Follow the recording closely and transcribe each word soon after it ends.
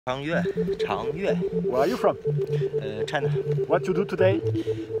长月. Where are you from? China. What you do today?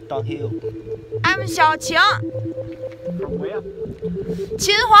 Downhill. I'm 小晴 From where?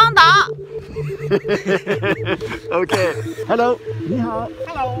 秦皇岛 Okay. Hello. 你好.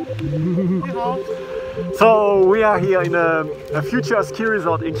 Hello. 你好. So we are here in a future ski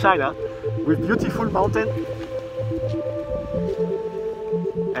resort in China with beautiful mountain.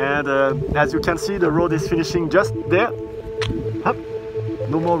 And as you can see, the road is finishing just there. Hup.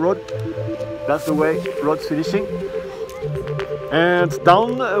 No more road. That's the way road's finishing. And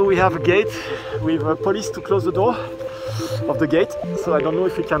down we have a gate with police to close the door of the gate. So I don't know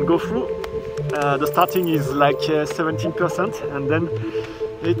if we can go through. The starting is like 17% and then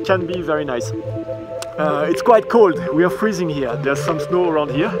it can be very nice. It's quite cold. We are freezing here. There's some snow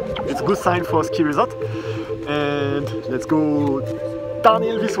around here. It's a good sign for a ski resort. And let's go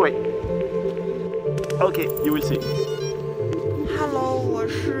downhill this way. Okay, you will see. Hello， 我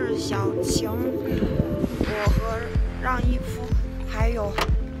是小晴，我和让一夫还有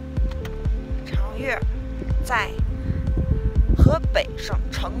长月在河北省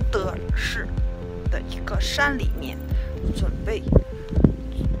承德市的一个山里面准备，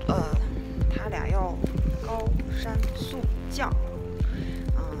他俩要高山速降。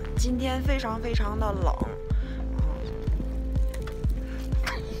今天非常非常的冷，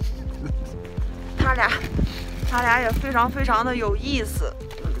他俩也非常非常的有意思。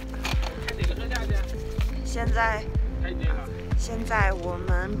开哪个车下去？现在我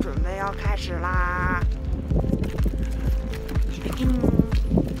们准备要开始啦。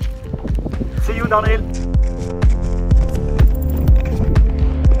See you downhill.